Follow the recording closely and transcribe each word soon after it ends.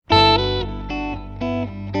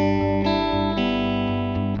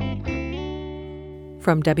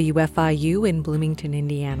From WFIU in Bloomington,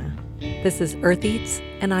 Indiana, this is Earth Eats,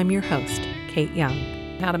 and I'm your host, Kate Young.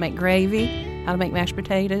 How to make gravy, how to make mashed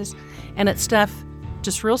potatoes, and it's stuff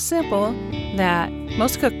just real simple that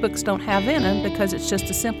most cookbooks don't have in them because it's just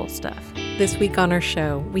the simple stuff. This week on our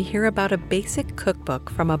show, we hear about a basic cookbook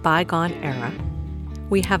from a bygone era.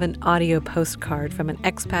 We have an audio postcard from an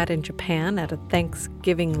expat in Japan at a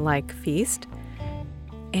Thanksgiving-like feast.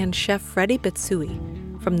 And Chef Freddie Bitsui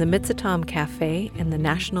from the Mitsutam Cafe in the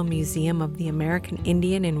National Museum of the American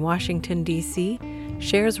Indian in Washington, D.C.,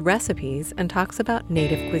 shares recipes and talks about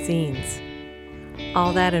native cuisines.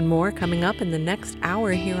 All that and more coming up in the next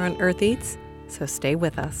hour here on Earth Eats, so stay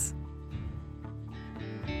with us.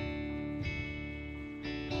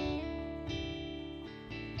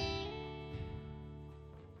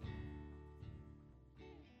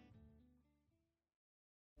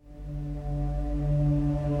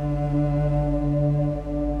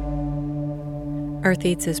 Earth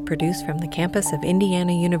Eats is produced from the campus of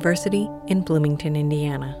Indiana University in Bloomington,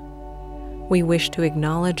 Indiana. We wish to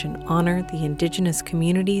acknowledge and honor the indigenous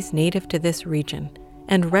communities native to this region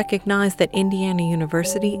and recognize that Indiana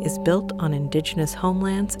University is built on indigenous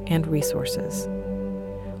homelands and resources.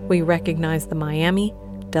 We recognize the Miami,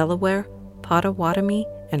 Delaware, Potawatomi,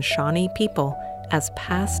 and Shawnee people as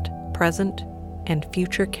past, present, and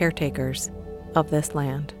future caretakers of this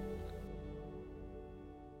land.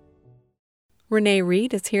 Renee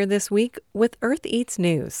Reed is here this week with Earth Eats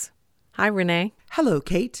News. Hi, Renee. Hello,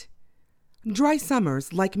 Kate. Dry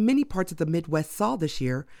summers, like many parts of the Midwest saw this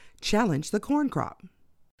year, challenged the corn crop.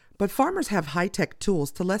 But farmers have high-tech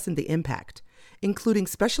tools to lessen the impact, including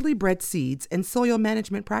specially bred seeds and soil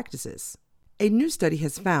management practices. A new study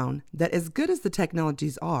has found that as good as the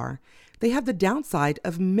technologies are, they have the downside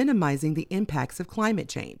of minimizing the impacts of climate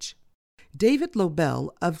change. David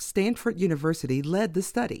Lobel of Stanford University led the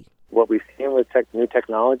study. What we've seen with new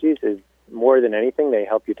technologies is more than anything, they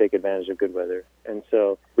help you take advantage of good weather. And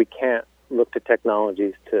so we can't look to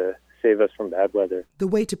technologies to save us from bad weather. The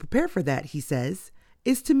way to prepare for that, he says,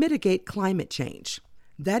 is to mitigate climate change.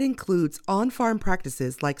 That includes on-farm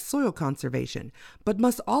practices like soil conservation, but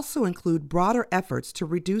must also include broader efforts to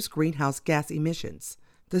reduce greenhouse gas emissions.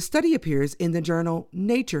 The study appears in the journal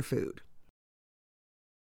Nature Food.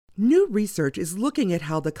 New research is looking at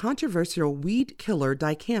how the controversial weed killer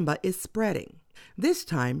dicamba is spreading. This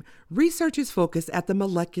time, research is focused at the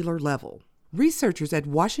molecular level. Researchers at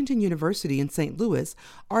Washington University in St. Louis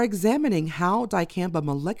are examining how dicamba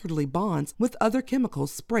molecularly bonds with other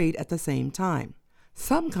chemicals sprayed at the same time.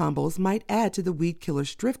 Some combos might add to the weed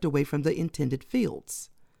killer's drift away from the intended fields.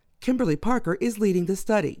 Kimberly Parker is leading the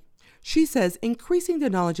study. She says increasing the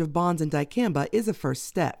knowledge of bonds in dicamba is a first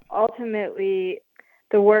step. Ultimately,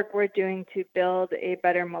 the work we're doing to build a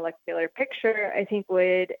better molecular picture, I think,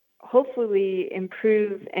 would hopefully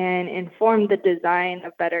improve and inform the design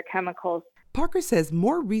of better chemicals. Parker says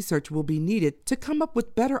more research will be needed to come up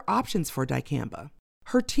with better options for dicamba.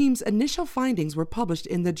 Her team's initial findings were published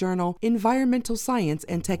in the journal Environmental Science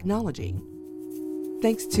and Technology.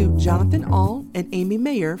 Thanks to Jonathan Ahl and Amy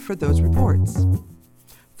Mayer for those reports.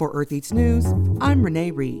 For Earth Eats News, I'm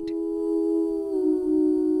Renee Reed.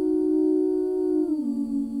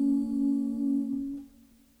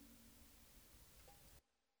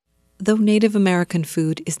 Though Native American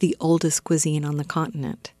food is the oldest cuisine on the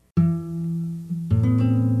continent,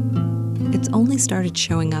 it's only started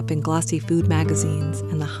showing up in glossy food magazines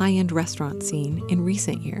and the high-end restaurant scene in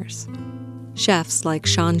recent years. Chefs like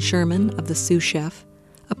Sean Sherman of The Sous Chef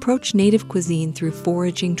approach native cuisine through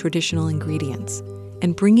foraging traditional ingredients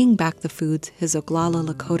and bringing back the foods his Oglala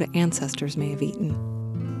Lakota ancestors may have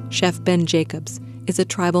eaten. Chef Ben Jacobs is a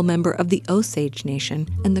tribal member of the Osage Nation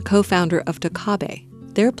and the co-founder of Takabe.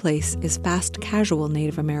 Their place is fast casual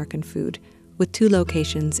Native American food with 2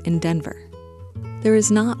 locations in Denver. There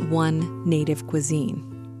is not one native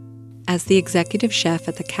cuisine. As the executive chef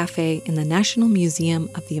at the cafe in the National Museum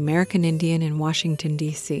of the American Indian in Washington,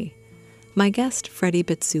 D.C., my guest, Freddie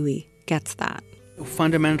Bitsui, gets that.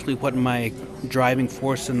 Fundamentally, what my driving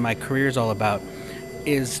force in my career is all about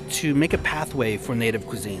is to make a pathway for native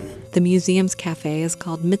cuisine. The museum's cafe is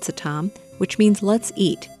called Mitsutam, which means let's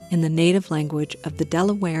eat in the native language of the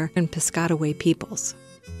Delaware and Piscataway peoples.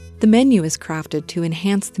 The menu is crafted to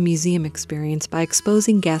enhance the museum experience by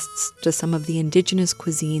exposing guests to some of the indigenous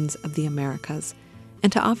cuisines of the Americas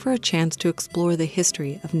and to offer a chance to explore the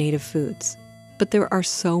history of native foods. But there are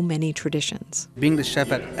so many traditions. Being the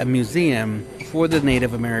chef at a museum for the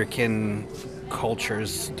Native American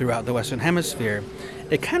cultures throughout the Western Hemisphere,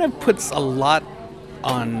 it kind of puts a lot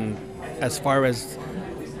on as far as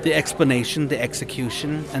the explanation, the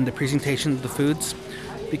execution, and the presentation of the foods.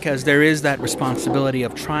 because there is that responsibility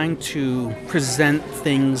of trying to present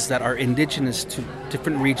things that are indigenous to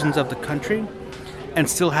different regions of the country and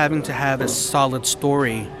still having to have a solid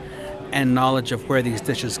story and knowledge of where these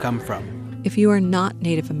dishes come from. If you are not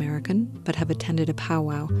Native American but have attended a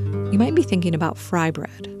powwow, you might be thinking about fry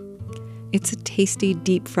bread. It's a tasty,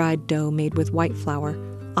 deep-fried dough made with white flour,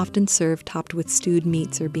 often served topped with stewed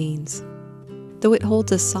meats or beans. Though it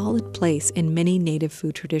holds a solid place in many Native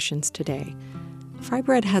food traditions today, fry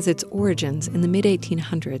bread has its origins in the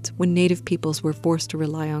mid-1800s when Native peoples were forced to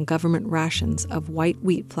rely on government rations of white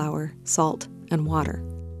wheat flour, salt, and water.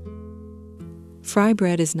 Fry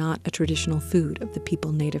bread is not a traditional food of the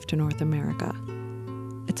people native to North America.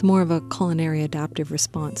 It's more of a culinary adaptive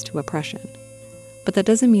response to oppression. But that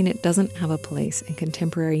doesn't mean it doesn't have a place in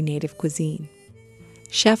contemporary Native cuisine.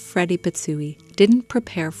 Chef Freddie Pitsui didn't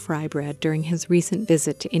prepare fry bread during his recent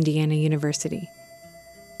visit to Indiana University.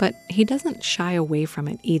 But he doesn't shy away from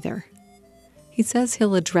it either. He says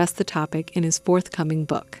he'll address the topic in his forthcoming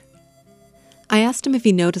book. I asked him if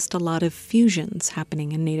he noticed a lot of fusions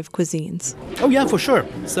happening in Native cuisines. Oh yeah, for sure.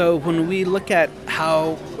 So when we look at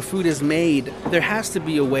how food is made, there has to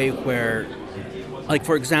be a way where, like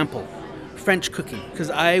for example, French cooking. Because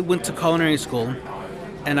I went to culinary school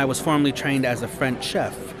and I was formally trained as a French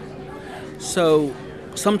chef. So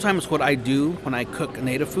sometimes what I do when I cook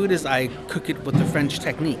Native food is I cook it with the French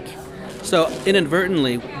technique. So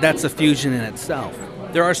inadvertently, that's a fusion in itself.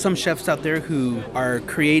 There are some chefs out there who are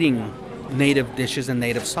creating Native dishes and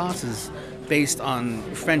Native sauces based on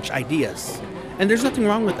French ideas. And there's nothing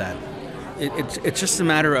wrong with that. It's just a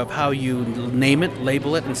matter of how you name it,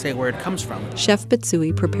 label it, and say where it comes from. Chef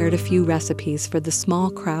Pitsui prepared a few recipes for the small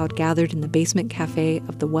crowd gathered in the basement cafe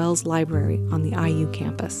of the Wells Library on the IU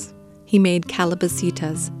campus. He made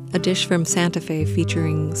calabacitas, a dish from Santa Fe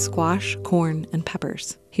featuring squash, corn, and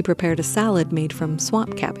peppers. He prepared a salad made from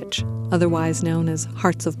swamp cabbage, otherwise known as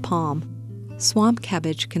hearts of palm. Swamp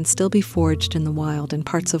cabbage can still be foraged in the wild in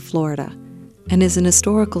parts of Florida and is an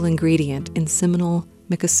historical ingredient in Seminole,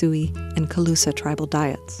 Miccosukee, and Calusa tribal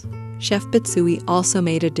diets. Chef Pitsui also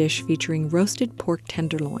made a dish featuring roasted pork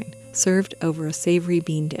tenderloin served over a savory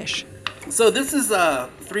bean dish. So this is a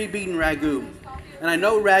 3-bean ragu. And I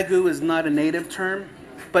know ragu is not a Native term,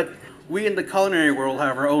 but we in the culinary world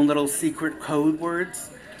have our own little secret code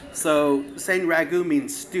words. So saying ragu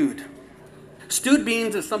means stewed. Stewed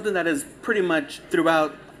beans is something that is pretty much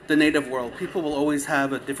throughout the Native world. People will always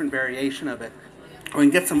have a different variation of it. We can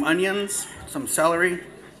get some onions, some celery,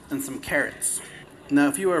 and some carrots. Now,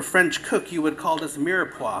 if you were a French cook, you would call this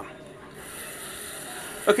mirepoix.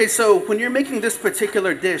 Okay, so when you're making this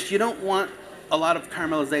particular dish, you don't want a lot of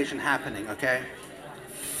caramelization happening, okay?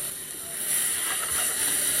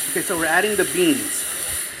 Okay, so we're adding the beans.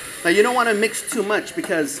 Now, you don't want to mix too much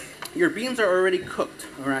because your beans are already cooked,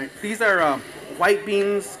 all right? These are white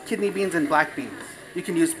beans, kidney beans, and black beans. You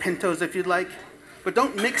can use pintos if you'd like, but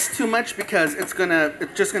don't mix too much because it's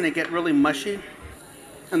just gonna get really mushy.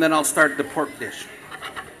 And then I'll start the pork dish.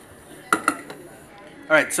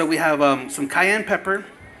 All right, so we have some cayenne pepper,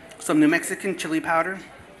 some New Mexican chili powder,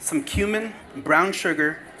 some cumin, brown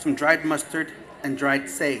sugar, some dried mustard, and dried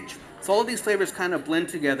sage. So all of these flavors kind of blend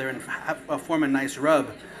together and form a nice rub.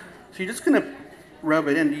 So you're just gonna rub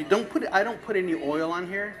it in. I don't put any oil on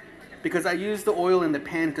here because I use the oil in the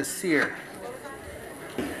pan to sear.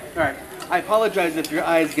 All right, I apologize if your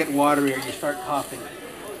eyes get watery or you start coughing.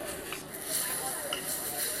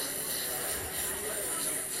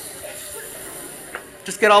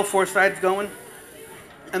 Just get all 4 sides going.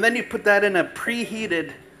 And then you put that in a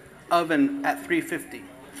preheated oven at 350.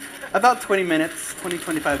 About 20 minutes,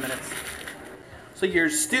 25 minutes. So your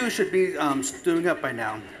stew should be stewing up by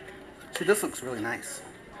now. So this looks really nice.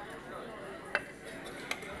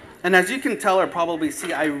 And as you can tell or probably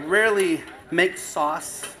see, I rarely make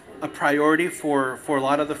sauce a priority for a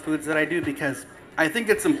lot of the foods that I do because I think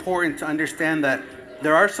it's important to understand that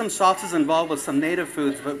there are some sauces involved with some Native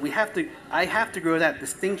foods, but I have to grow that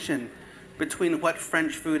distinction between what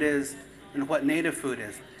French food is and what Native food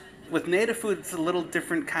is. With Native food, it's a little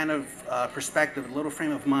different kind of perspective, a little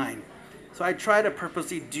frame of mind. So I try to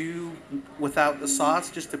purposely do without the sauce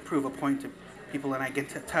just to prove a point to people, and I get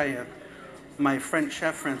to tell you, my French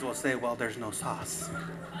chef friends will say, well, there's no sauce.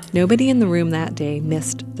 Nobody in the room that day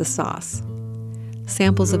missed the sauce.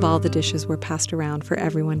 Samples of all the dishes were passed around for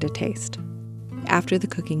everyone to taste. After the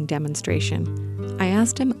cooking demonstration, I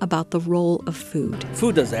asked him about the role of food.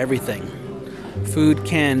 Food does everything. Food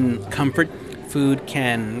can comfort. Food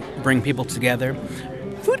can bring people together.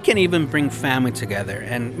 Food food can even bring family together,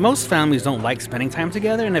 and most families don't like spending time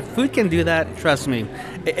together, and if food can do that, trust me,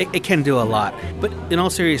 it can do a lot. But in all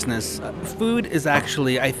seriousness, food is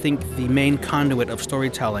actually, I think, the main conduit of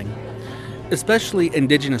storytelling, especially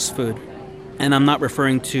indigenous food. And I'm not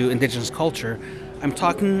referring to indigenous culture. I'm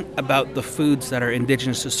talking about the foods that are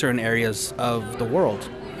indigenous to certain areas of the world.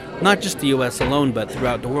 Not just the U.S. alone, but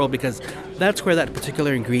throughout the world, because that's where that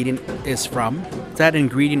particular ingredient is from. That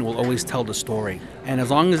ingredient will always tell the story. And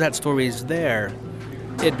as long as that story is there,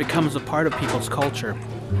 it becomes a part of people's culture.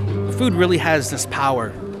 Food really has this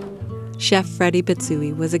power. Chef Freddie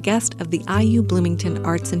Bitsui was a guest of the IU Bloomington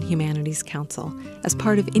Arts and Humanities Council as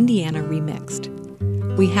part of Indiana Remixed.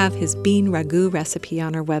 We have his bean ragu recipe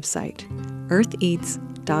on our website,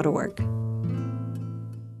 eartheats.org.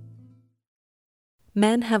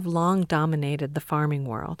 Men have long dominated the farming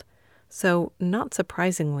world, so not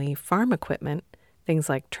surprisingly, farm equipment, things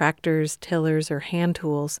like tractors, tillers, or hand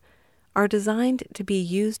tools, are designed to be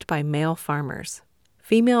used by male farmers.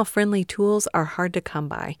 Female-friendly tools are hard to come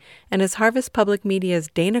by, and as Harvest Public Media's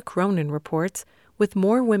Dana Cronin reports, with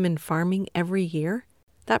more women farming every year,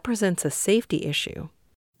 that presents a safety issue.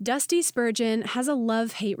 Dusty Spurgeon has a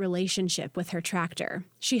love-hate relationship with her tractor.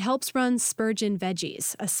 She helps run Spurgeon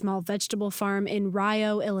Veggies, a small vegetable farm in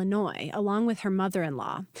Rio, Illinois, along with her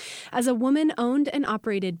mother-in-law. As a woman-owned and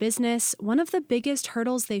operated business, one of the biggest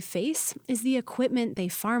hurdles they face is the equipment they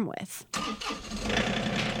farm with.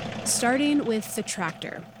 Starting with the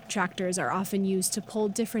tractor. Tractors are often used to pull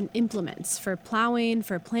different implements for plowing,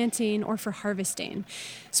 for planting, or for harvesting.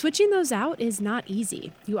 Switching those out is not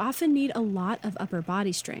easy. You often need a lot of upper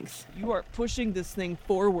body strength. You are pushing this thing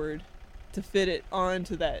forward to fit it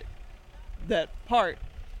onto that part,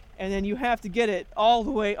 and then you have to get it all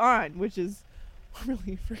the way on, which is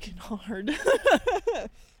really freaking hard.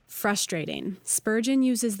 Frustrating. Spurgeon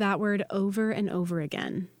uses that word over and over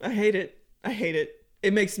again. I hate it.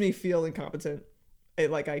 It makes me feel incompetent.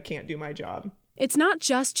 Like I can't do my job. It's not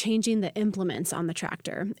just changing the implements on the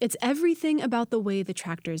tractor. It's everything about the way the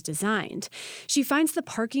tractor is designed. She finds the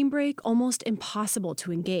parking brake almost impossible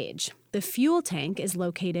to engage. The fuel tank is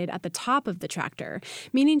located at the top of the tractor,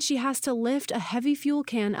 meaning she has to lift a heavy fuel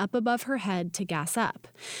can up above her head to gas up.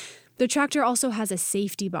 The tractor also has a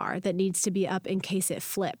safety bar that needs to be up in case it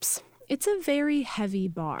flips. It's a very heavy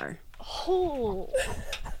bar. Oh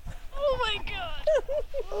my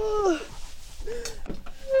God.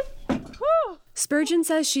 Spurgeon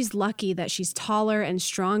says she's lucky that she's taller and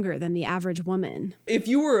stronger than the average woman. If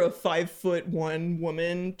you were a 5'1"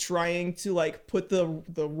 woman trying to put the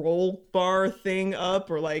roll bar thing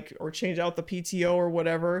up or change out the PTO or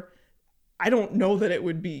whatever, I don't know that it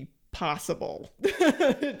would be possible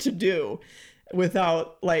to do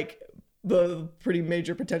without the pretty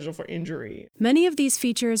major potential for injury. Many of these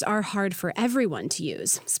features are hard for everyone to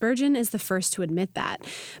use. Spurgeon is the first to admit that.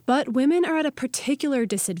 But women are at a particular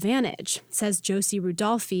disadvantage, says Josie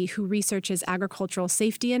Rudolphi, who researches agricultural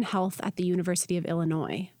safety and health at the University of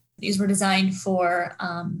Illinois. These were designed for,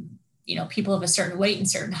 people of a certain weight and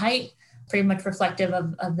certain height, pretty much reflective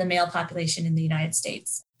of the male population in the United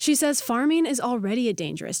States. She says farming is already a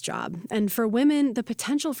dangerous job, and for women, the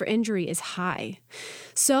potential for injury is high.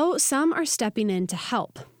 So some are stepping in to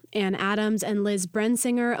help. Ann Adams and Liz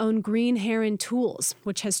Brensinger own Green Heron Tools,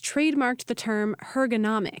 which has trademarked the term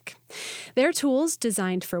ergonomic. Their tools,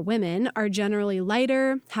 designed for women, are generally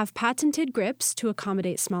lighter, have patented grips to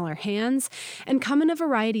accommodate smaller hands, and come in a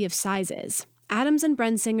variety of sizes. Adams and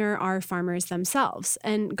Brensinger are farmers themselves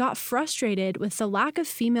and got frustrated with the lack of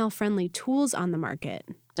female-friendly tools on the market.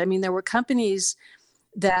 I mean, there were companies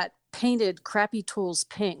that painted crappy tools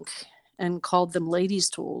pink and called them ladies'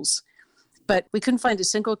 tools, but we couldn't find a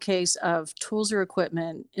single case of tools or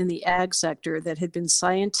equipment in the ag sector that had been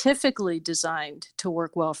scientifically designed to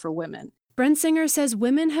work well for women. Brensinger says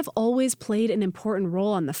women have always played an important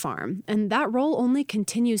role on the farm, and that role only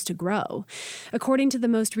continues to grow. According to the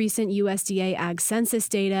most recent USDA Ag Census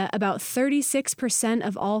data, about 36%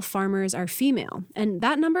 of all farmers are female, and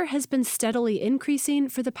that number has been steadily increasing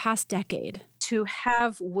for the past decade. To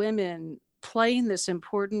have women playing this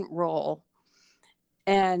important role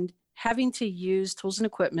and having to use tools and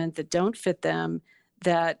equipment that don't fit them,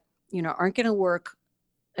 that aren't going to work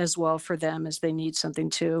as well for them as they need something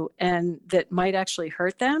to, and that might actually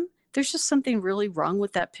hurt them, there's just something really wrong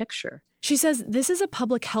with that picture. She says this is a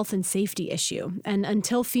public health and safety issue, and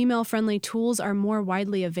until female-friendly tools are more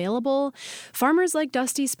widely available, farmers like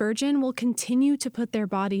Dusty Spurgeon will continue to put their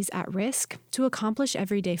bodies at risk to accomplish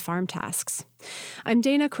everyday farm tasks. I'm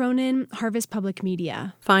Dana Cronin, Harvest Public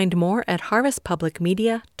Media. Find more at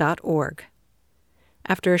harvestpublicmedia.org.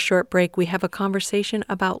 After a short break, we have a conversation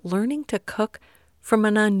about learning to cook from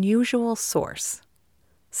an unusual source.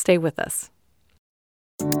 Stay with us.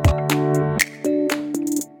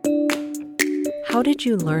 How did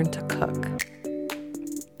you learn to cook?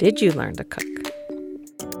 Did you learn to cook?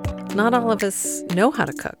 Not all of us know how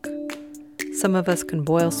to cook. Some of us can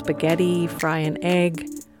boil spaghetti, fry an egg,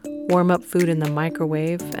 warm up food in the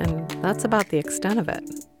microwave, and that's about the extent of it.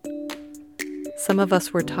 Some of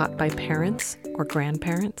us were taught by parents or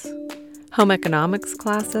grandparents, home economics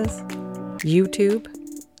classes, YouTube,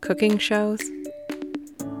 cooking shows,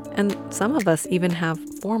 and some of us even have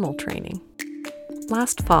formal training.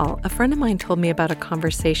 Last fall, a friend of mine told me about a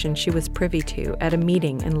conversation she was privy to at a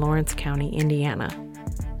meeting in Lawrence County, Indiana.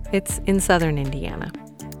 It's in southern Indiana.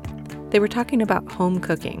 They were talking about home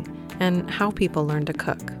cooking and how people learn to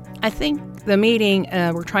cook. I think the meeting,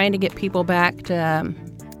 we're trying to get people back to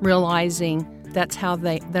realizing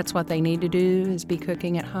that's what they need to do, is be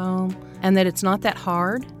cooking at home, and that it's not that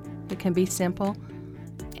hard. It can be simple,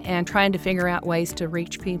 and trying to figure out ways to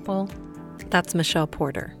reach people. That's Michelle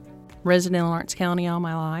Porter. Resident in Lawrence County all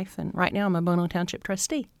my life, and right now I'm a Bono Township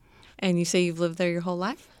trustee. And you say you've lived there your whole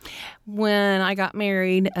life? When I got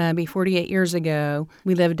married, 48 years ago,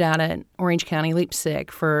 we lived out at Orange County, Leipzig,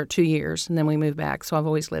 for 2 years, and then we moved back. So I've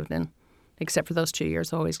always lived except for those 2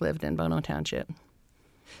 years, I always lived in Bono Township.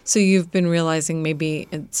 So you've been realizing maybe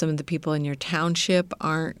some of the people in your township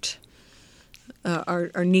are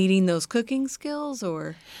needing those cooking skills,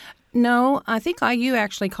 or? No, I think IU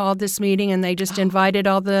actually called this meeting, and they just invited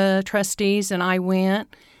all the trustees, and I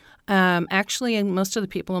went. Actually, and most of the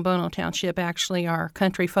people in Bono Township actually are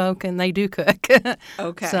country folk, and they do cook.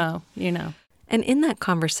 Okay. So, And in that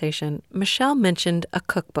conversation, Michelle mentioned a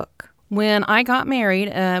cookbook. When I got married,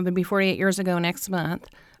 it'll be 48 years ago next month,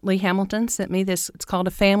 Lee Hamilton sent me this. It's called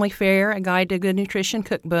A Family Fare, A Guide to Good Nutrition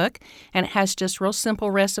Cookbook, and it has just real simple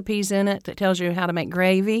recipes in it that tells you how to make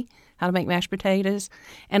gravy, how to make mashed potatoes,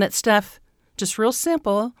 and it's stuff just real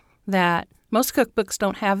simple that most cookbooks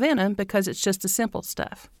don't have in them because it's just the simple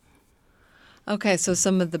stuff. Okay, so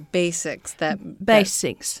some of the basics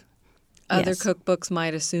Basics. Other Yes. cookbooks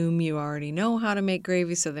might assume you already know how to make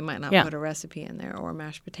gravy, so they might not Yeah. put a recipe in there, or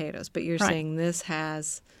mashed potatoes. But you're Right. saying this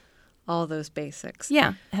has all those basics.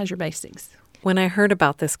 Yeah, it has your basics. When I heard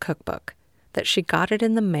about this cookbook, that she got it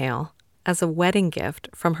in the mail as a wedding gift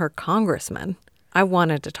from her congressman, I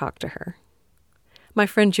wanted to talk to her. My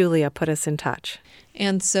friend Julia put us in touch.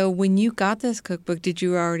 And so when you got this cookbook, did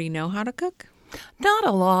you already know how to cook? Not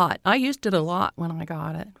a lot. I used it a lot when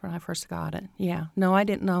I first got it. Yeah. No, I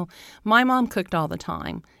didn't know. My mom cooked all the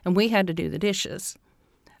time, and we had to do the dishes.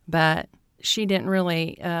 But she didn't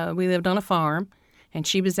really, we lived on a farm, and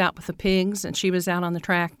she was out with the pigs, and she was out on the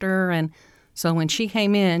tractor. And so when she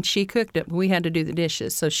came in, she cooked it, but we had to do the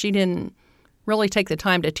dishes. So she didn't really take the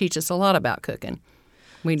time to teach us a lot about cooking.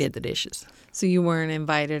 We did the dishes. So you weren't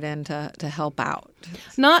invited in to help out?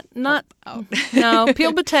 Not no,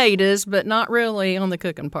 peel potatoes, but not really on the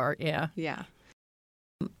cooking part, yeah. Yeah.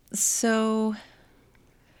 So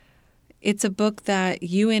it's a book that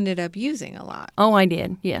you ended up using a lot. Oh, I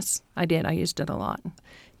did. Yes, I did. I used it a lot.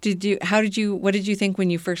 What did you think when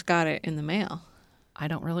you first got it in the mail? I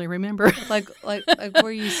don't really remember. Like,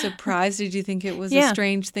 were you surprised? Did you think it was a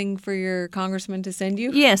strange thing for your congressman to send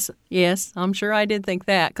you? Yes. I'm sure I did think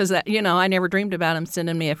that because, I never dreamed about him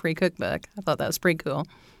sending me a free cookbook. I thought that was pretty cool.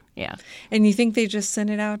 Yeah. And you think they just send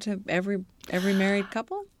it out to every married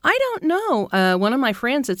couple? I don't know. One of my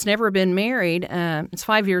friends that's never been married, is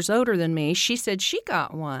 5 years older than me, she said she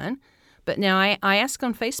got one. But now I asked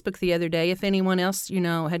on Facebook the other day if anyone else,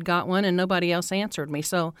 had got one, and nobody else answered me.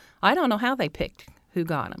 So I don't know how they picked who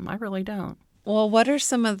got them. I really don't. Well, what are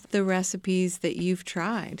some of the recipes that you've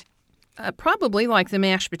tried? Probably like the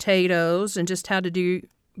mashed potatoes and just how to do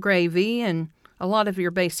gravy and a lot of your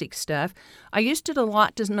basic stuff. I used it a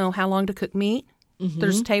lot to know how long to cook meat. Mm-hmm.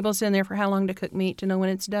 There's tables in there for how long to cook meat to know when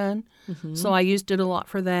it's done. Mm-hmm. So I used it a lot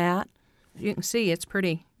for that. You can see it's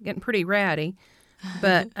getting pretty ratty.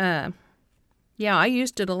 But, yeah, I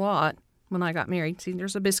used it a lot when I got married. See,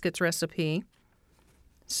 there's a biscuits recipe.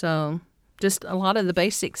 So just a lot of the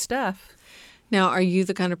basic stuff. Now, are you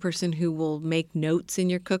the kind of person who will make notes in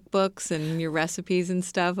your cookbooks and your recipes and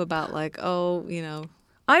stuff about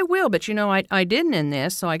I will, but I didn't in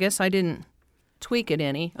this, so I guess I didn't tweak it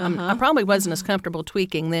any. I probably wasn't as comfortable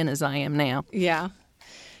tweaking then as I am now. Yeah.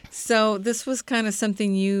 So this was kind of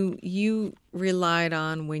something you relied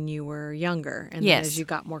on when you were younger, and yes. As you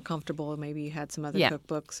got more comfortable, maybe you had some other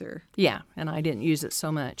cookbooks or and I didn't use it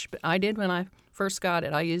so much, but I did when I first got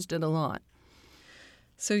it. I used it a lot.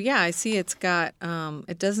 So I see it's got.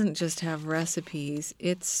 It doesn't just have recipes.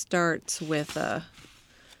 It starts with a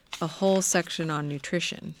whole section on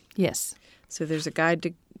nutrition. Yes. So there's a guide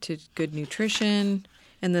to good nutrition,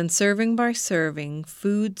 and then serving by serving,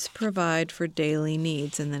 foods provide for daily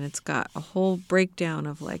needs. And then it's got a whole breakdown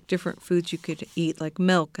of like different foods you could eat, like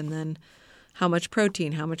milk, and then how much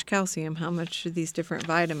protein, how much calcium, how much of these different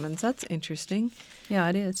vitamins. That's interesting. Yeah,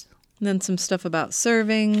 it is. And then some stuff about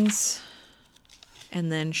servings,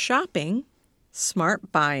 and then shopping,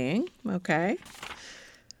 smart buying. Okay.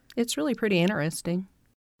 It's really pretty interesting.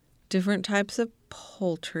 Different types of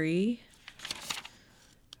poultry,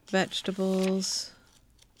 vegetables,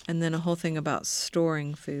 and then a whole thing about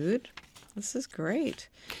storing food. This is great.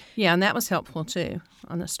 Yeah, and that was helpful too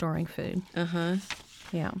on the storing food. Uh-huh.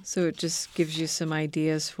 Yeah. So it just gives you some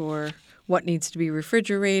ideas for what needs to be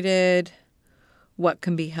refrigerated, what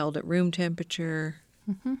can be held at room temperature.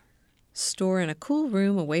 Mm-hmm. Store in a cool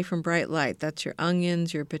room away from bright light. That's your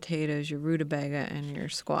onions, your potatoes, your rutabaga, and your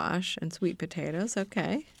squash and sweet potatoes.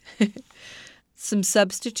 Okay. Some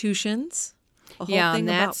substitutions. Yeah, and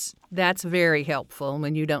that's very helpful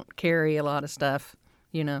when you don't carry a lot of stuff,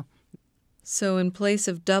 you know. So in place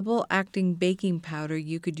of double-acting baking powder,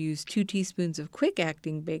 you could use 2 teaspoons of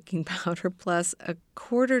quick-acting baking powder plus a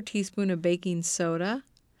 1/4 teaspoon of baking soda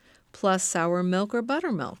plus sour milk or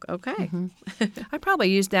buttermilk. Okay. Mm-hmm. I probably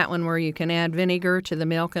used that one where you can add vinegar to the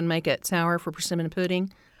milk and make it sour for persimmon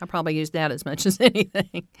pudding. I probably used that as much as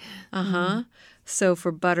anything. Uh-huh. So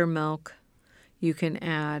for buttermilk, you can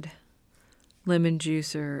add lemon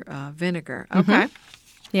juice or vinegar. Okay.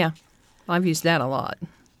 Mm-hmm. Yeah. I've used that a lot.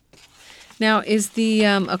 Now, is the,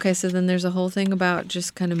 okay, so then there's a whole thing about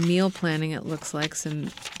just kind of meal planning, it looks like, some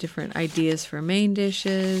different ideas for main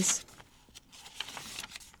dishes.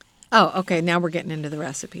 Oh, okay, now we're getting into the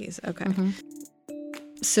recipes. Okay. Mm-hmm.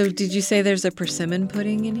 So did you say there's a persimmon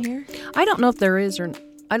pudding in here? I don't know if there is or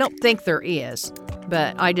I don't think there is,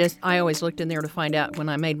 but I always looked in there to find out when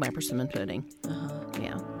I made my persimmon pudding. Uh-huh.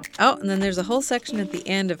 Yeah. Oh, and then there's a whole section at the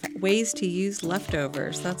end of ways to use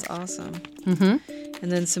leftovers. That's awesome. Mm-hmm.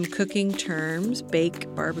 And then some cooking terms: bake,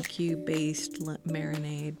 barbecue, baste,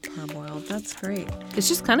 marinade, parboiled. That's great. It's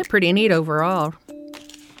just kind of pretty neat overall.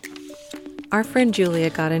 Our friend Julia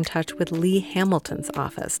got in touch with Lee Hamilton's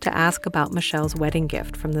office to ask about Michelle's wedding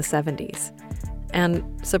gift from the 70s. And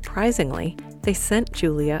surprisingly, they sent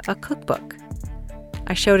Julia a cookbook.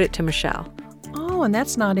 I showed it to Michelle. Oh, and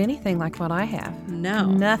that's not anything like what I have. No.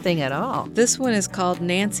 Nothing at all. This one is called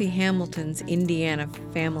Nancy Hamilton's Indiana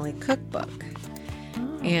Family Cookbook.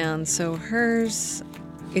 Oh. And so hers,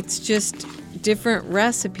 it's just different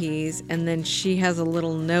recipes, and then she has a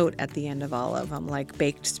little note at the end of all of them, like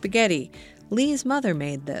baked spaghetti. Lee's mother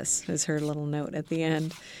made this, is her little note at the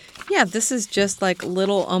end. Yeah, this is just like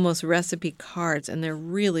little almost recipe cards, and they're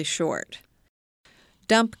really short.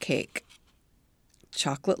 Dump cake.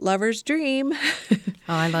 Chocolate lover's dream. Oh,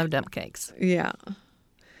 I love dump cakes. Yeah.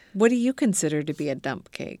 What do you consider to be a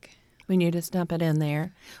dump cake? When you just dump it in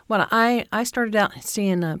there. Well, I started out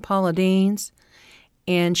seeing Paula Deen's,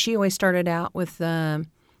 and she always started out with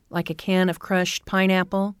like a can of crushed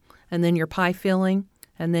pineapple, and then your pie filling,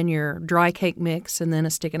 and then your dry cake mix, and then a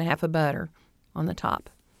stick and a half of butter on the top.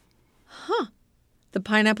 Huh. The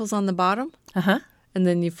pineapple's on the bottom? Uh-huh. And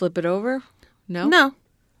then you flip it over? No? No.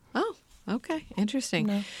 Oh, okay. Interesting.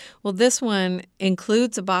 No. Well, this one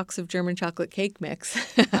includes a box of German chocolate cake mix.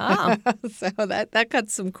 Oh. So that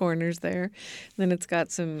cuts some corners there. Then it's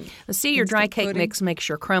got some... See, your dry cake mix makes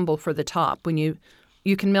your crumble for the top. When you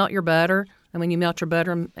can melt your butter, and when you melt your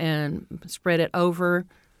butter and spread it over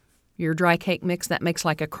your dry cake mix, that makes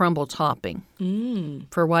like a crumble topping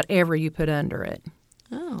for whatever you put under it.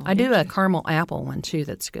 Oh, I do a caramel apple one, too,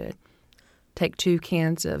 that's good. Take 2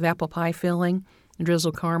 cans of apple pie filling and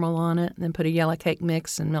drizzle caramel on it, and then put a yellow cake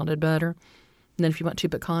mix and melted butter. And then if you want 2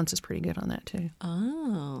 pecans, it's pretty good on that, too.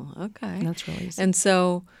 Oh, okay. And that's really easy. And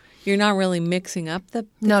so you're not really mixing up the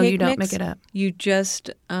No, cake you don't mix? make it up. You just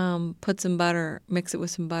put some butter, mix it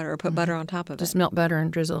with some butter, or put butter on top of Just it. melt butter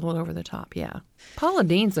and drizzle it over the top, yeah. Paula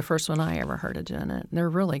Deen's the first one I ever heard of doing it. They're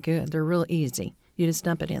really good. They're real easy. You just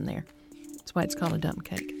dump it in there. That's why it's called a dump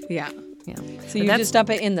cake. Yeah. Yeah. So you just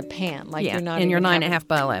dump it in the pan, like yeah, you're not in your even 9.5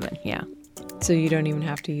 by 11, yeah. So you don't even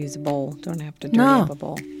have to use a bowl. Don't have to dirty No. up a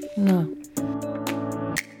bowl. No.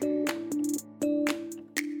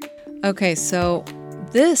 Okay, so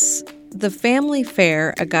the family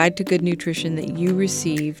fare, A Guide to Good Nutrition that you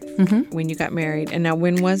received when you got married. And now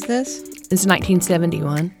when was this? It's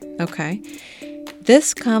 1971. Okay.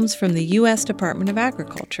 This comes from the U.S. Department of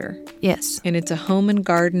Agriculture. Yes. And it's a Home and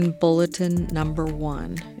Garden Bulletin number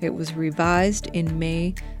 1. It was revised in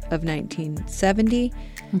May of 1970,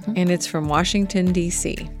 and it's from Washington,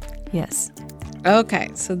 D.C. Yes. Okay,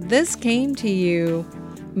 so this came to you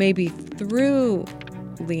maybe through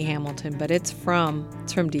Lee Hamilton, but it's from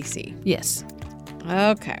DC. Yes.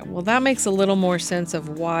 Okay, well, that makes a little more sense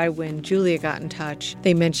of why when Julia got in touch,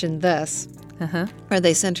 they mentioned this. Or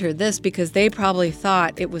they sent her this because they probably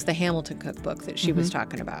thought it was the Hamilton cookbook that she was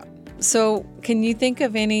talking about. So can you think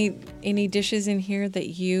of any dishes in here that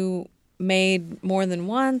you made more than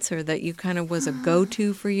once or that you kind of was a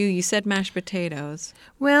go-to for you? You said mashed potatoes.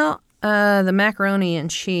 Well, the macaroni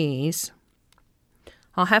and cheese.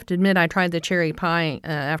 I'll have to admit I tried the cherry pie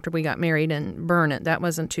after we got married and burned it. That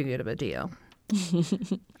wasn't too good of a deal.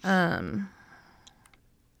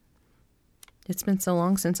 It's been so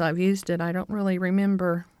long since I've used it, I don't really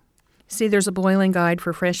remember. See, there's a boiling guide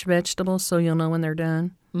for fresh vegetables, so you'll know when they're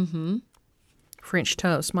done. Mm-hmm. French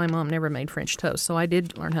toast. My mom never made French toast, so I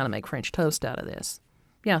did learn how to make French toast out of this.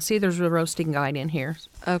 Yeah, see, there's a roasting guide in here.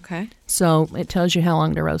 Okay. So it tells you how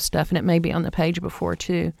long to roast stuff, and it may be on the page before,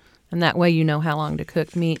 too. And that way you know how long to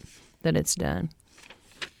cook meat that it's done.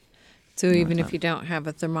 So even if you don't have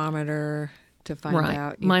a thermometer to find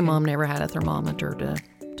out. My mom never had a thermometer to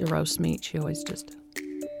roast meat. She always just,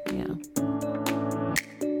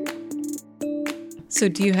 So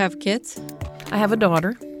do you have kids? I have a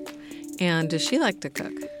daughter. And does she like to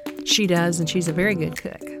cook? She does, and she's a very good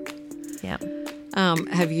cook. Yeah.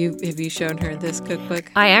 Have you shown her this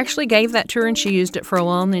cookbook? I actually gave that to her, and she used it for a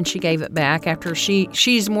while, and then she gave it back after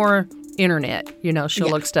she's more internet. She'll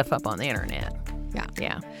look stuff up on the internet. Yeah.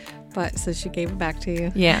 Yeah. But so she gave it back to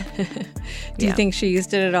you? Yeah. Do you think she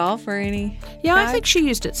used it at all for any? Yeah, guide? I think she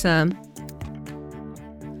used it some.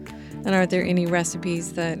 And are there any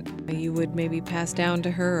recipes that you would maybe pass down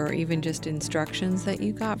to her or even just instructions that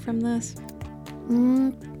you got from this?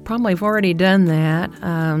 Probably have already done that.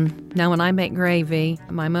 Now, when I make gravy,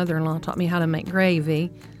 my mother-in-law taught me how to make gravy.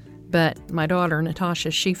 But my daughter,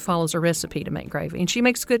 Natasha, she follows a recipe to make gravy. And she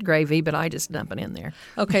makes good gravy, but I just dump it in there.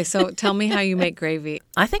 Okay, so tell me how you make gravy.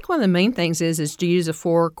 I think one of the main things is to use a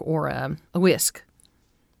fork or a whisk.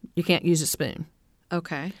 You can't use a spoon.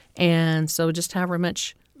 Okay. And so just however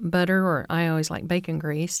much butter, or I always like bacon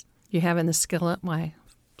grease, you have in the skillet. I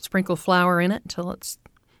sprinkle flour in it until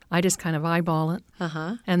I just kind of eyeball it.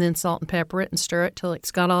 And then salt and pepper it and stir it till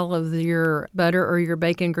it's got all of your butter or your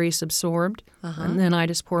bacon grease absorbed. And then I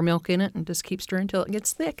just pour milk in it and just keep stirring until it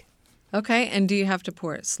gets thick. Okay, and do you have to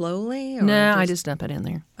pour it slowly? Or No, I just dump it in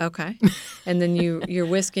there. Okay. And then you're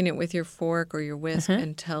whisking it with your fork or your whisk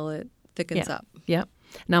until it thickens up. Yep.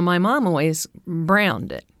 Now, my mom always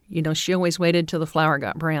browned it. She always waited till the flour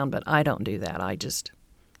got brown, but I don't do that. I just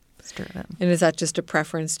stir it up. And is that just a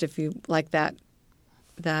preference if you like that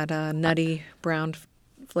nutty brown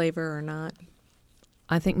flavor or not?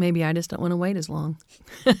 I think maybe I just don't want to wait as long.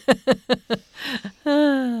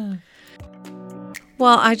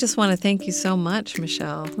 Well, I just want to thank you so much,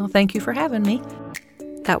 Michelle. Well, thank you for having me.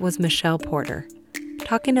 That was Michelle Porter,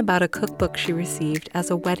 talking about a cookbook she received as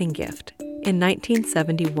a wedding gift in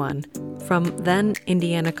 1971 from then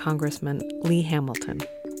Indiana Congressman Lee Hamilton.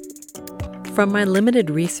 From my limited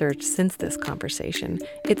research since this conversation,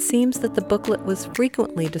 it seems that the booklet was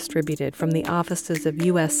frequently distributed from the offices of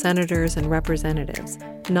U.S. senators and representatives,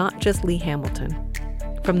 not just Lee Hamilton,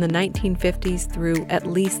 from the 1950s through at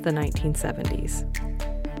least the 1970s.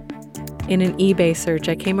 In an eBay search,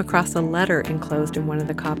 I came across a letter enclosed in one of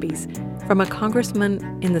the copies from a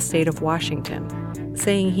congressman in the state of Washington,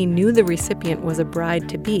 saying he knew the recipient was a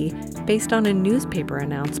bride-to-be based on a newspaper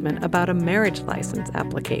announcement about a marriage license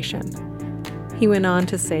application. He went on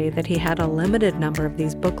to say that he had a limited number of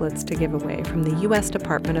these booklets to give away from the U.S.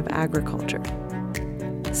 Department of Agriculture.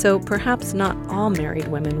 So perhaps not all married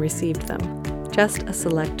women received them, just a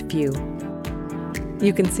select few.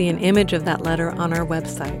 You can see an image of that letter on our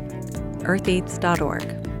website,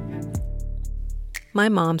 eartheats.org. My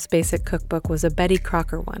mom's basic cookbook was a Betty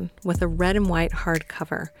Crocker one with a red and white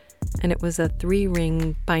hardcover, and it was a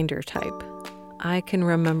 3-ring binder type. I can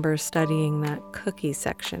remember studying that cookie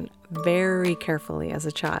section very carefully as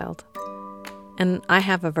a child. And I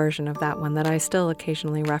have a version of that one that I still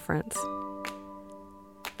occasionally reference.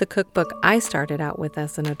 The cookbook I started out with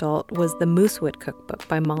as an adult was the Moosewood Cookbook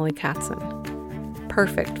by Molly Katzen.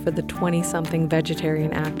 Perfect for the 20-something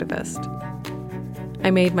vegetarian activist. I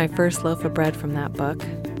made my first loaf of bread from that book.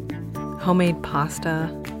 Homemade pasta,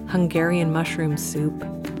 Hungarian mushroom soup,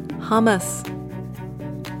 hummus.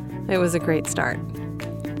 It was a great start.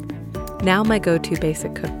 Now my go-to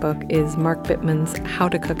basic cookbook is Mark Bittman's How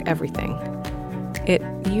to Cook Everything. It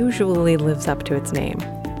usually lives up to its name.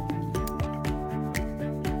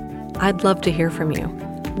 I'd love to hear from you.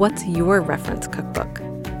 What's your reference cookbook?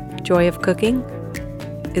 Joy of Cooking?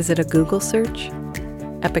 Is it a Google search?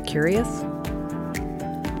 Epicurious?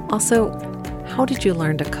 Also, how did you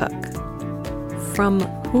learn to cook? from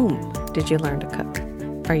whom did you learn to cook?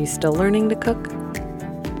 Are you still learning to cook?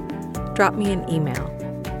 Drop me an email,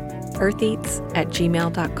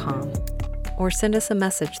 eartheats@gmail.com, or send us a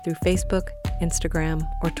message through Facebook, Instagram,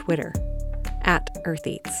 or Twitter,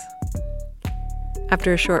 @eartheats.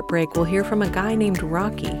 After a short break, we'll hear from a guy named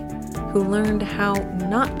Rocky who learned how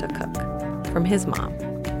not to cook from his mom.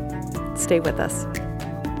 Stay with us.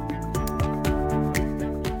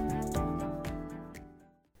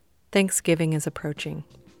 Thanksgiving is approaching.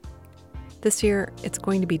 This year, it's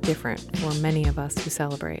going to be different for many of us who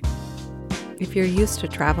celebrate. If you're used to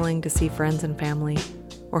traveling to see friends and family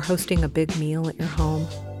or hosting a big meal at your home,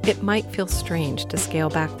 it might feel strange to scale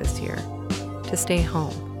back this year, to stay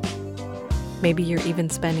home. Maybe you're even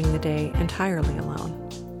spending the day entirely alone.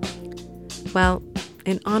 Well,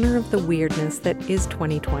 in honor of the weirdness that is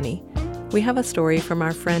 2020, we have a story from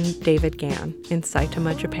our friend David Gann in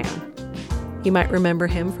Saitama, Japan. You might remember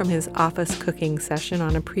him from his office cooking session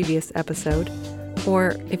on a previous episode,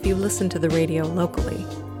 or if you listen to the radio locally,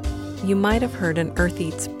 you might have heard an Earth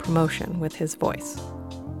Eats promotion with his voice.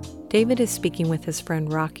 David is speaking with his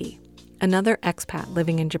friend Rocky, another expat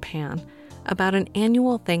living in Japan, about an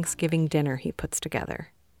annual Thanksgiving dinner he puts together.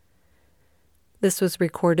 This was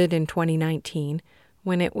recorded in 2019,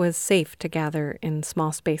 when it was safe to gather in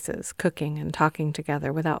small spaces, cooking and talking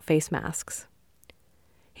together without face masks.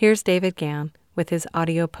 Here's David Gann with his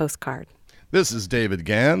audio postcard. This is David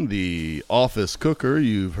Gann, the office cooker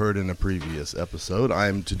you've heard in a previous episode.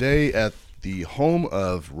 I'm today at the home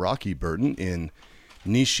of Rocky Burton in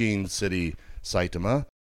Nishin City, Saitama.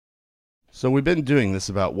 So we've been doing this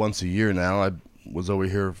about once a year now. I was over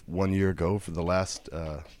here 1 year ago for the last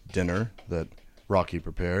dinner that Rocky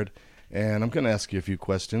prepared. And I'm going to ask you a few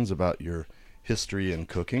questions about your history in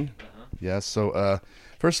cooking. Yes, so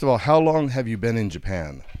first of all, how long have you been in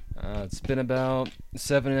Japan? It's been about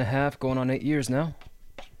 7.5, going on 8 years now.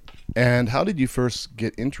 And how did you first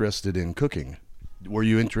get interested in cooking? Were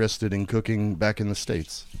you interested in cooking back in the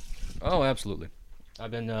States? Oh, absolutely.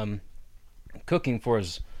 I've been cooking for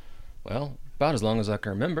about as long as I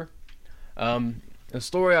can remember. A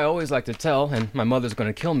story I always like to tell, and my mother's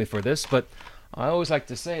going to kill me for this, but I always like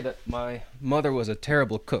to say that my mother was a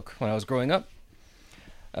terrible cook when I was growing up.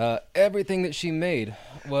 Everything that she made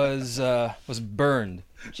was burned.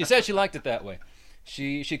 She said she liked it that way.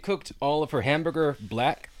 She cooked all of her hamburger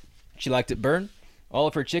black. She liked it burned. All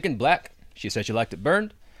of her chicken black. She said she liked it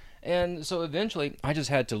burned. And so eventually, I just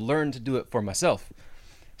had to learn to do it for myself.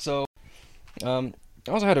 So, I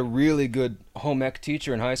also had a really good home ec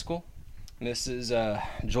teacher in high school, Mrs.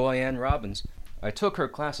 Joy Ann Robbins. I took her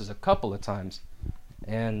classes a couple of times,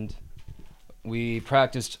 and we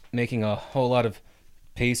practiced making a whole lot of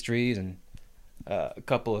pastries and a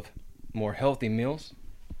couple of more healthy meals.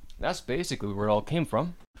 That's basically where it all came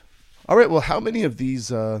from. All right, well, how many of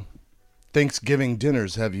these Thanksgiving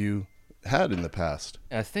dinners have you had in the past?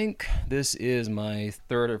 I think this is my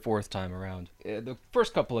third or fourth time around. The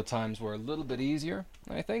first couple of times were a little bit easier,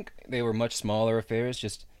 I think. They were much smaller affairs,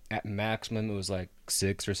 just at maximum it was like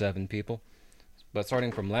 6 or 7 people. But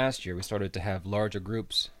starting from last year, we started to have larger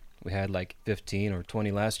groups. We had like 15 or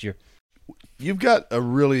 20 last year. You've got a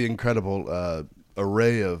really incredible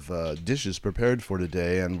array of dishes prepared for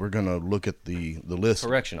today, and we're going to look at the list.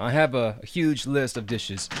 Correction, I have a huge list of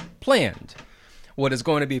dishes planned. What is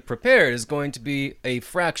going to be prepared is going to be a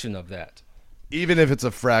fraction of that. Even if it's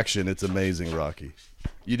a fraction, it's amazing, Rocky.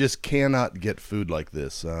 You just cannot get food like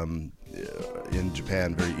this in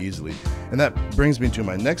Japan very easily. And that brings me to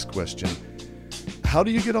my next question. How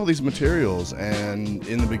do you get all these materials? And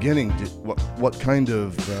in the beginning, what kind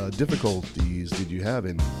of difficulties did you have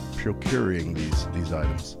in procuring these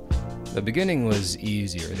items? The beginning was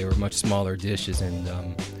easier. They were much smaller dishes and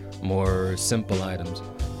more simple items.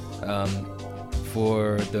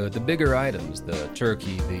 For the bigger items, the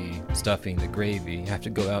turkey, the stuffing, the gravy, you have to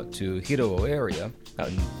go out to Hiroo area, out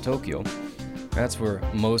in Tokyo. That's where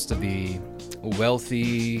most of the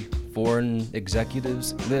wealthy foreign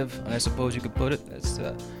executives live, I suppose you could put it.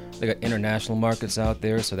 They got international markets out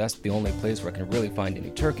there, so that's the only place where I can really find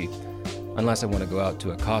any turkey. Unless I want to go out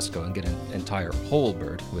to a Costco and get an entire whole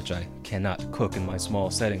bird, which I cannot cook in my small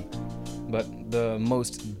setting. But the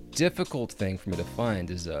most difficult thing for me to find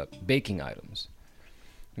is baking items.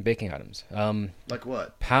 Like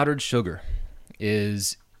what? Powdered sugar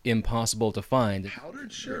is impossible to find.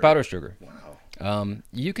 Powdered sugar? Powdered sugar. Wow.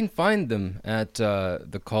 You can find them at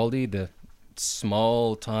the Kaldi, the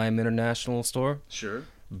small-time international store. Sure.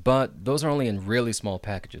 But those are only in really small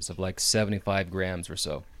packages of like 75 grams or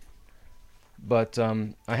so. But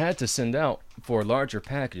I had to send out for larger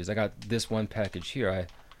packages. I got this one package here.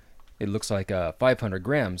 It looks like 500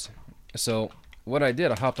 grams. So what I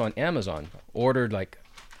did, I hopped on Amazon, ordered like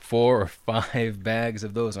 4 or 5 bags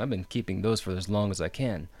of those. I've been keeping those for as long as I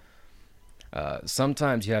can.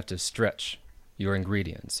 Sometimes you have to stretch your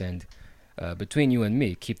ingredients, and between you and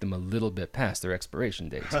me, keep them a little bit past their expiration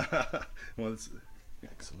dates. Well, that's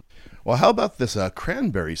excellent. Well, how about this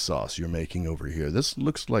cranberry sauce you're making over here? This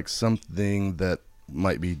looks like something that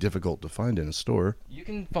might be difficult to find in a store. You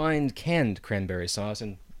can find canned cranberry sauce,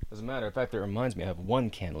 and as a matter of fact, it reminds me I have 1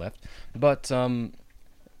 can left. But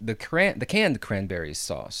the canned cranberry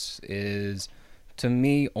sauce is, to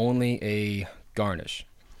me, only a garnish.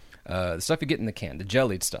 The stuff you get in the can, the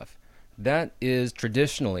jellied stuff, that is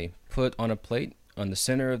traditionally put on a plate on the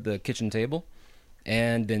center of the kitchen table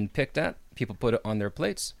and then picked at. People put it on their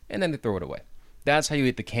plates and then they throw it away. That's how you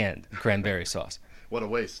eat the canned cranberry sauce. What a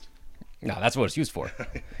waste. No, that's what it's used for.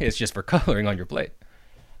 It's just for coloring on your plate.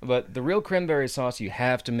 But the real cranberry sauce, you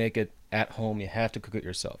have to make it at home. You have to cook it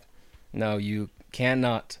yourself. Now, you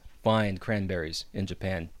cannot find cranberries in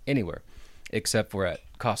Japan anywhere except for at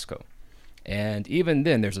Costco. And even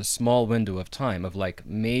then, there's a small window of time of like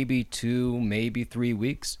maybe 2, maybe 3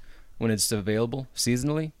 weeks when it's available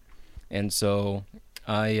seasonally. And so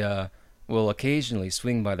I will occasionally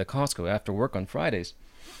swing by the Costco after work on Fridays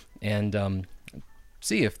and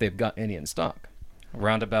see if they've got any in stock.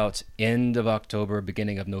 Around about end of October,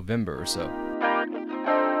 beginning of November or so.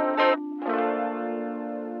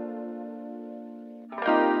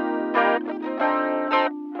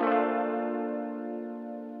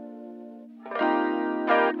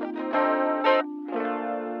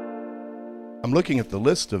 I'm looking at the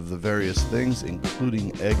list of the various things,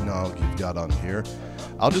 including eggnog you've got on here.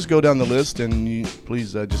 I'll just go down the list and you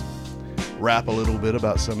please just rap a little bit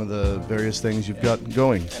about some of the various things you've got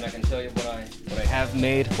going. And I can tell you what I have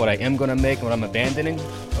made, what I am going to make, what I'm abandoning.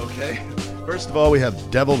 Okay. First of all, we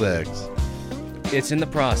have deviled eggs. It's in the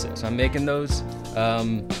process. I'm making those.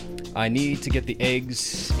 I need to get the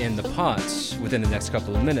eggs in the pots within the next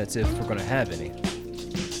couple of minutes if we're going to have any.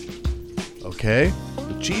 Okay.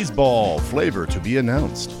 The cheese ball flavor to be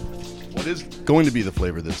announced. What is going to be the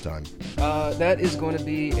flavor this time? That is going to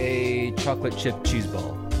be a chocolate chip cheese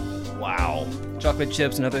ball. Wow. Chocolate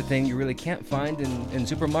chips, another thing you really can't find in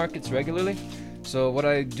supermarkets regularly. So what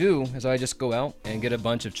I do is I just go out and get a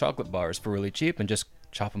bunch of chocolate bars for really cheap and just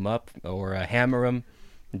chop them up or hammer them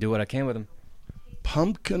and do what I can with them.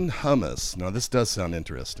 Pumpkin hummus. Now this does sound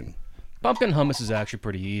interesting. Pumpkin hummus is actually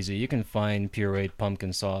pretty easy. You can find pureed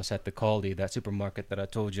pumpkin sauce at the Caldi, that supermarket that I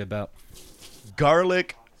told you about.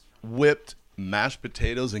 Garlic whipped mashed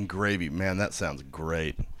potatoes and gravy. Man, that sounds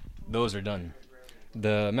great. Those are done.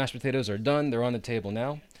 The mashed potatoes are done. They're on the table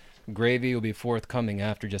now. Gravy will be forthcoming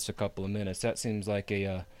after just a couple of minutes. That seems like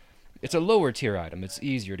it's a lower tier item. It's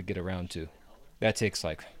easier to get around to. That takes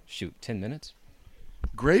 10 minutes.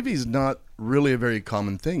 Gravy's not really a very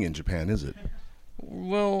common thing in Japan, is it?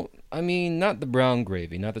 Well, I mean, not the brown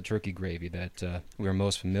gravy, not the turkey gravy that we're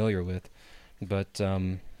most familiar with, but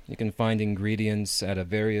you can find ingredients at a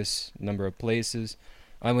various number of places.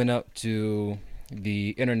 I went out to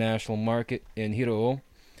the international market in Hiroo,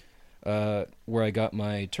 where I got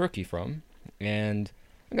my turkey from, and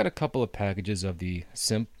I got a couple of packages of the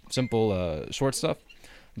simple short stuff,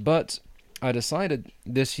 but I decided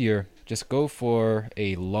this year just go for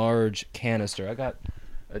a large canister. I got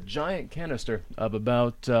a giant canister of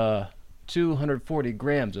about 240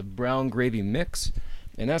 grams of brown gravy mix,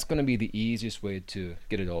 and that's going to be the easiest way to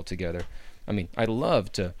get it all together. I mean, I'd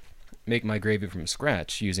love to make my gravy from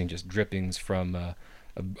scratch using just drippings from a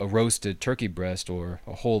roasted turkey breast or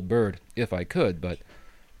a whole bird if I could, but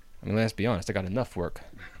I mean, let's be honest, I got enough work.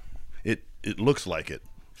 It looks like it.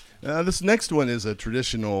 This next one is a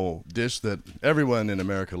traditional dish that everyone in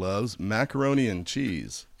America loves, macaroni and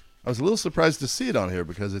cheese. I was a little surprised to see it on here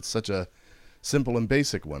because it's such a simple and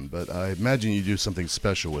basic one, but I imagine you do something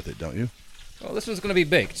special with it, don't you? Well, this one's going to be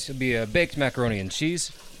baked. It'll be a baked macaroni and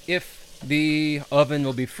cheese if the oven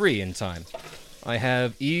will be free in time. I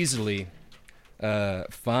have easily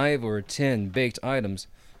 5 or 10 baked items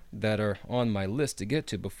that are on my list to get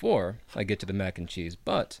to before I get to the mac and cheese,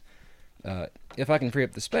 but if I can free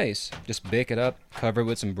up the space, just bake it up, cover it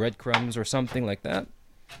with some breadcrumbs or something like that.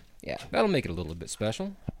 Yeah, that'll make it a little bit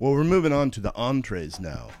special. Well, we're moving on to the entrees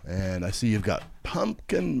now, and I see you've got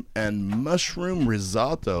pumpkin and mushroom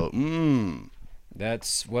risotto.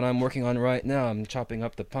 That's what I'm working on right now. I'm chopping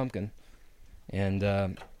up the pumpkin and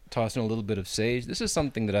tossing a little bit of sage. This is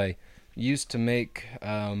something that I used to make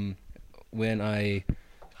when I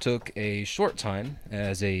took a short time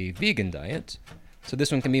as a vegan diet. So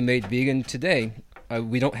this one can be made vegan. Today,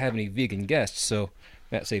 we don't have any vegan guests, so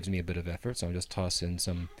that saves me a bit of effort. So I'll just toss in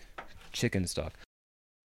some chicken stock.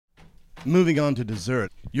 Moving on to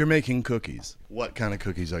dessert, you're making cookies. What kind of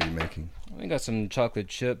cookies are you making? We got some chocolate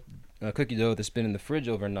chip cookie dough that's been in the fridge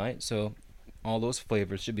overnight, so all those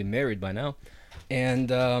flavors should be married by now.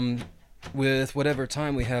 And with whatever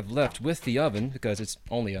time we have left with the oven, because it's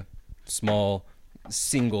only a small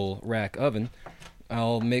single rack oven,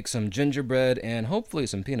 I'll make some gingerbread and hopefully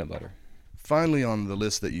some peanut butter. Finally, on the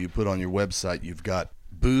list that you put on your website, you've got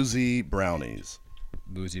boozy brownies.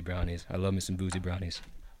 Boozy brownies. I love me some boozy brownies.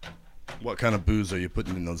 What kind of booze are you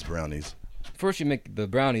putting in those brownies? First, you make the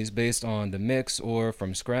brownies based on the mix or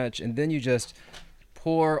from scratch, and then you just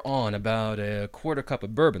pour on about a quarter cup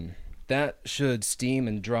of bourbon. That should steam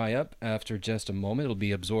and dry up after just a moment. It'll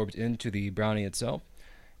be absorbed into the brownie itself.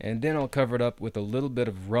 And then I'll cover it up with a little bit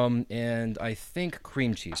of rum and I think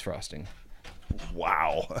cream cheese frosting.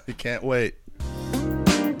 Wow, I can't wait.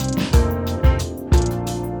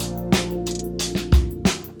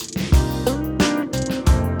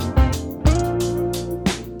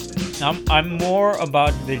 I'm more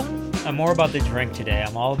about the drink today.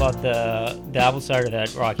 I'm all about the apple cider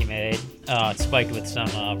that Rocky made. It's spiked with some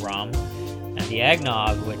rum, and the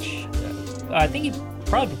eggnog, which I think he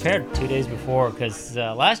probably prepared 2 days before. Because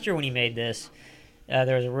last year when he made this,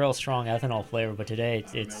 there was a real strong ethanol flavor, but today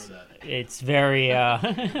it's very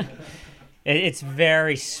it's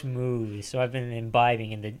very smooth. So I've been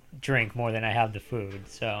imbibing in the drink more than I have the food.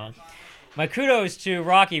 So my kudos to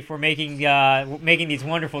Rocky for making these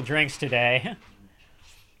wonderful drinks today.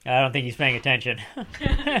 I don't think he's paying attention.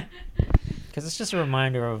 Because it's just a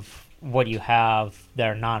reminder of what you have that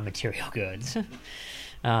are non-material goods.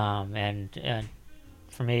 And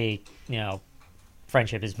for me,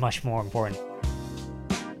 friendship is much more important.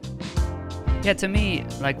 Yeah, to me,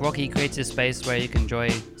 like Rocky creates a space where you can enjoy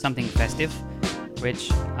something festive, which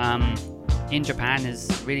in Japan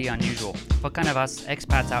is really unusual. For kind of us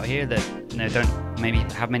expats out here that don't maybe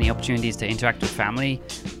have many opportunities to interact with family,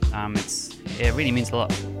 it really means a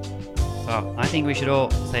lot. So I think we should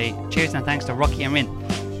all say cheers and thanks to Rocky and Rin.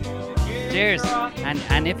 Cheers!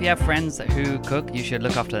 And if you have friends who cook, you should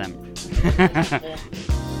look after them.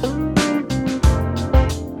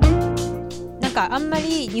 なんかあんま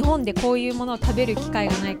り日本でこういうものを食べる機会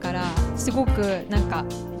がないからすごくなんか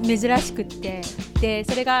珍しくってで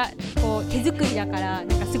それがこう手作りだから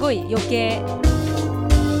なんかすごい余計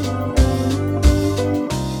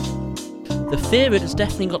The favorite has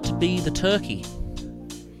definitely got to be the turkey.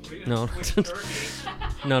 No.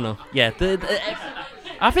 No. Yeah,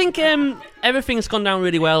 I think everything's gone down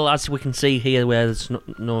really well, as we can see here, where there's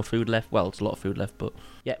no food left. Well, there's a lot of food left, but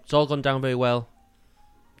yeah, it's all gone down very well.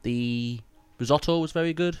 The risotto was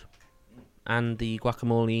very good, and the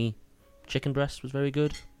guacamole chicken breast was very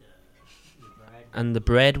good, and the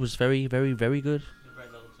bread was very, very, very good. The bread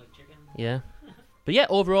that looks like chicken. Yeah. But yeah,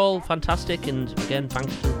 overall, fantastic, and again,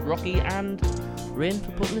 thanks to Rocky and Rin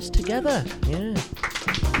for putting this together. Yeah.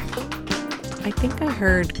 I think I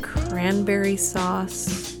heard cranberry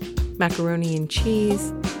sauce, macaroni and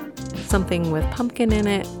cheese, something with pumpkin in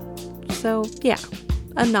it. So, yeah,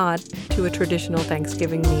 a nod to a traditional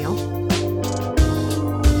Thanksgiving meal.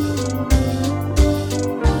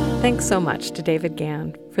 Thanks so much to David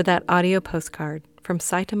Gann for that audio postcard from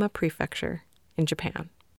Saitama Prefecture in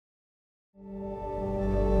Japan.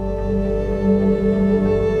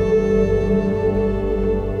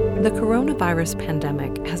 The coronavirus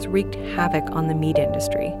pandemic has wreaked havoc on the meat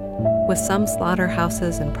industry, with some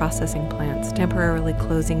slaughterhouses and processing plants temporarily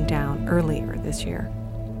closing down earlier this year.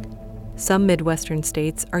 Some Midwestern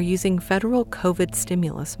states are using federal COVID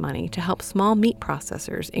stimulus money to help small meat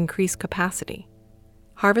processors increase capacity.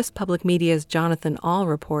 Harvest Public Media's Jonathan Ahl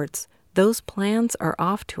reports those plans are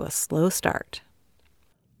off to a slow start.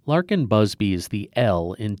 Larkin Busby is the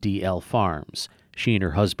L in DL Farms. She and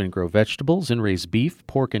her husband grow vegetables and raise beef,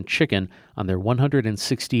 pork, and chicken on their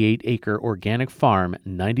 168-acre organic farm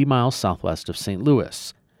 90 miles southwest of St.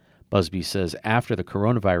 Louis. Busby says after the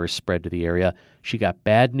coronavirus spread to the area, she got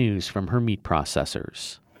bad news from her meat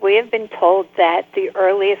processors. We have been told that the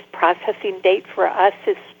earliest processing date for us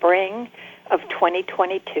is spring of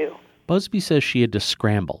 2022. Busby says she had to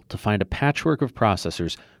scramble to find a patchwork of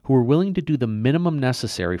processors who were willing to do the minimum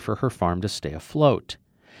necessary for her farm to stay afloat.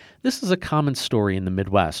 This is a common story in the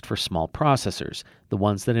Midwest for small processors, the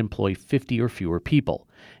ones that employ 50 or fewer people.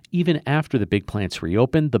 Even after the big plants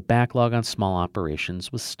reopened, the backlog on small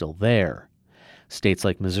operations was still there. States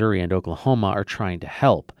like Missouri and Oklahoma are trying to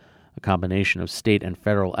help. A combination of state and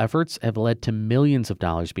federal efforts have led to millions of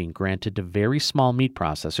dollars being granted to very small meat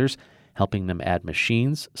processors, helping them add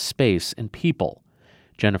machines, space, and people.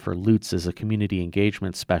 Jennifer Lutz is a community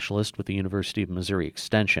engagement specialist with the University of Missouri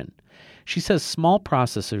Extension. She says small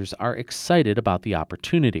processors are excited about the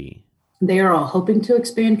opportunity. They are all hoping to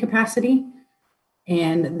expand capacity,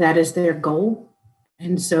 and that is their goal.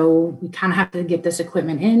 And so we kind of have to get this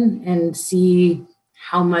equipment in and see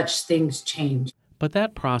how much things change. But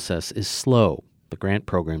that process is slow. The grant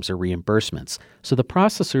programs are reimbursements, so the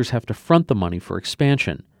processors have to front the money for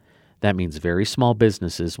expansion. That means very small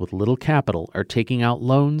businesses with little capital are taking out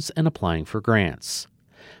loans and applying for grants.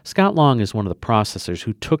 Scott Long is one of the processors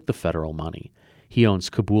who took the federal money. He owns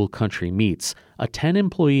Kabul Country Meats, a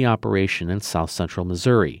 10-employee operation in south-central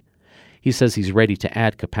Missouri. He says he's ready to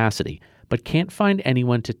add capacity, but can't find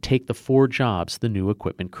anyone to take the 4 jobs the new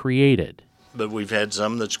equipment created. But we've had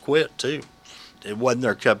some that's quit, too. It wasn't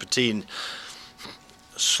their cup of tea.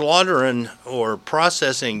 Slaughtering or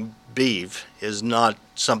processing beef is not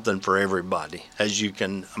something for everybody, as you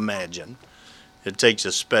can imagine. It takes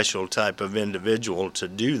a special type of individual to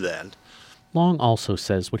do that. Long also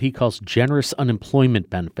says what he calls generous unemployment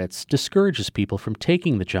benefits discourages people from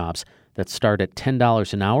taking the jobs that start at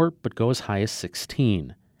 $10 an hour but go as high as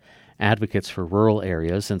 $16. Advocates for rural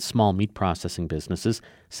areas and small meat processing businesses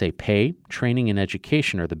say pay, training, and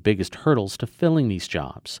education are the biggest hurdles to filling these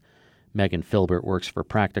jobs. Megan Filbert works for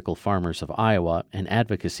Practical Farmers of Iowa, an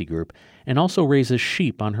advocacy group, and also raises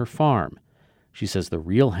sheep on her farm. She says the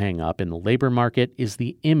real hang-up in the labor market is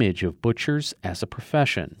the image of butchers as a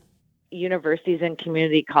profession. Universities and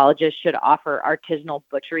community colleges should offer artisanal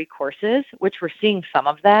butchery courses, which we're seeing some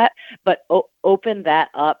of that, but open that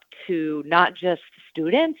up to not just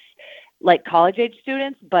students, like college-age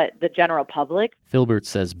students, but the general public. Filbert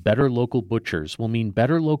says better local butchers will mean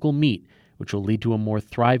better local meat, which will lead to a more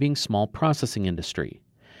thriving small processing industry.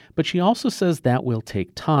 But she also says that will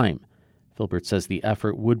take time. Filbert says the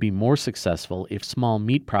effort would be more successful if small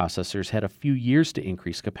meat processors had a few years to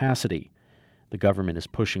increase capacity. The government is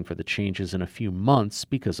pushing for the changes in a few months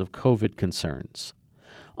because of COVID concerns.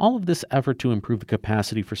 All of this effort to improve the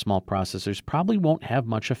capacity for small processors probably won't have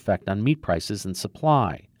much effect on meat prices and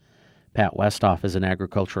supply. Pat Westhoff is an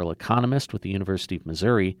agricultural economist with the University of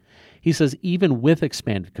Missouri. He says even with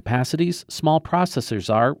expanded capacities, small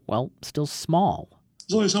processors are, well, still small.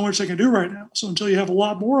 There's only so much they can do right now. So until you have a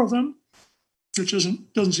lot more of them, which doesn't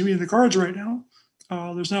seem to be in the cards right now,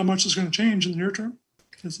 there's not much that's going to change in the near term.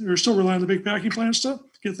 Because they're still relying on the big packing plant stuff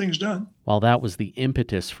to get things done. While that was the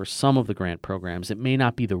impetus for some of the grant programs, it may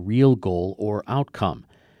not be the real goal or outcome.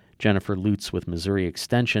 Jennifer Lutz with Missouri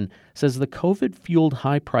Extension says the COVID-fueled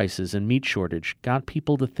high prices and meat shortage got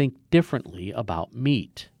people to think differently about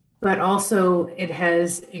meat. But also it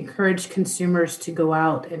has encouraged consumers to go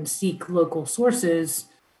out and seek local sources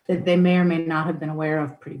that they may or may not have been aware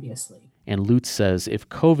of previously. And Lutz says if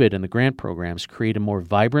COVID and the grant programs create a more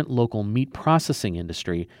vibrant local meat processing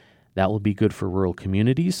industry, that will be good for rural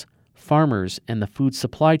communities, farmers, and the food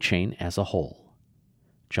supply chain as a whole.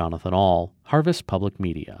 Jonathan Ahl, Harvest Public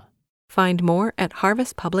Media. Find more at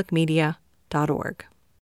harvestpublicmedia.org.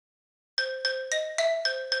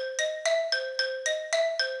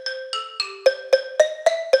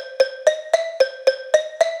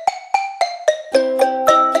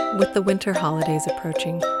 With the winter holidays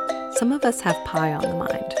approaching, some of us have pie on the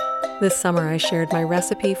mind. This summer I shared my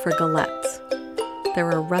recipe for galettes.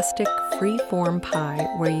 They're a rustic, free-form pie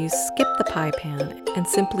where you skip the pie pan and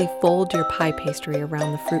simply fold your pie pastry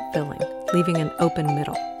around the fruit filling, leaving an open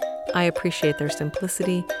middle. I appreciate their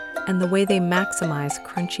simplicity and the way they maximize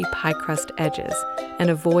crunchy pie crust edges and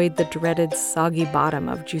avoid the dreaded soggy bottom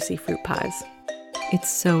of juicy fruit pies. It's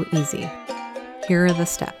so easy. Here are the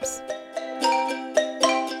steps.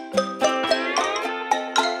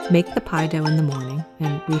 Make the pie dough in the morning,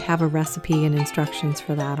 and we have a recipe and instructions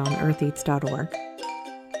for that on eartheats.org.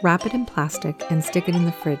 Wrap it in plastic and stick it in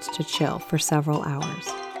the fridge to chill for several hours.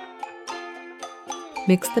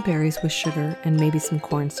 Mix the berries with sugar and maybe some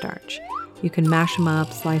cornstarch. You can mash them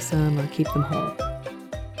up, slice them, or keep them whole.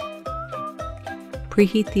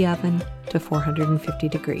 Preheat the oven to 450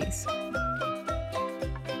 degrees.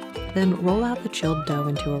 Then roll out the chilled dough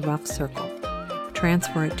into a rough circle.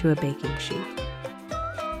 Transfer it to a baking sheet.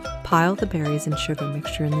 Pile the berries and sugar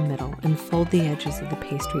mixture in the middle and fold the edges of the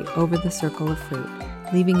pastry over the circle of fruit,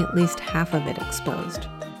 leaving at least half of it exposed.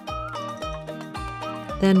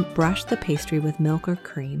 Then brush the pastry with milk or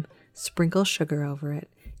cream, sprinkle sugar over it,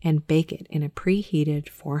 and bake it in a preheated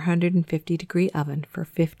 450-degree oven for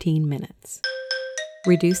 15 minutes.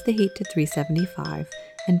 Reduce the heat to 375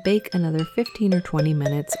 and bake another 15 or 20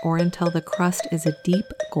 minutes or until the crust is a deep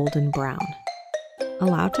golden brown.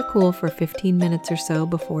 Allow to cool for 15 minutes or so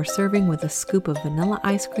before serving with a scoop of vanilla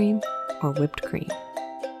ice cream or whipped cream.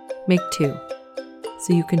 Make 2,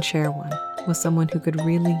 so you can share one with someone who could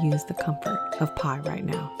really use the comfort of pie right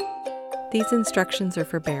now. These instructions are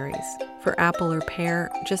for berries. For apple or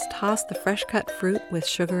pear, just toss the fresh cut fruit with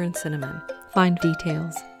sugar and cinnamon. Find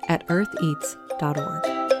details at eartheats.org.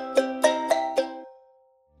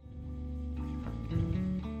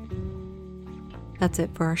 That's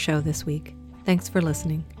it for our show this week. Thanks for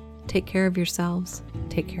listening. Take care of yourselves.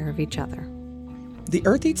 Take care of each other. The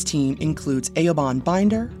Earth Eats team includes Aoban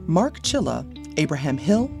Binder, Mark Chilla, Abraham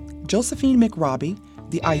Hill, Josephine McRobbie,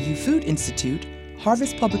 the IU Food Institute,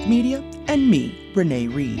 Harvest Public Media, and me, Renee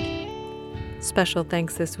Reed. Special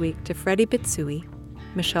thanks this week to Freddie Bitsui,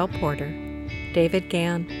 Michelle Porter, David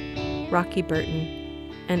Gann, Rocky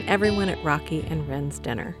Burton, and everyone at Rocky and Ren's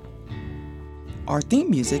Dinner. Our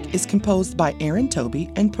theme music is composed by Aaron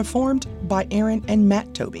Toby and performed by Aaron and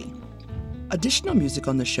Matt Toby. Additional music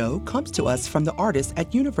on the show comes to us from the artists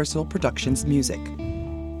at Universal Productions Music.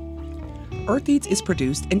 Earth Eats is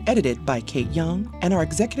produced and edited by Kate Young, and our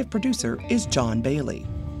executive producer is John Bailey.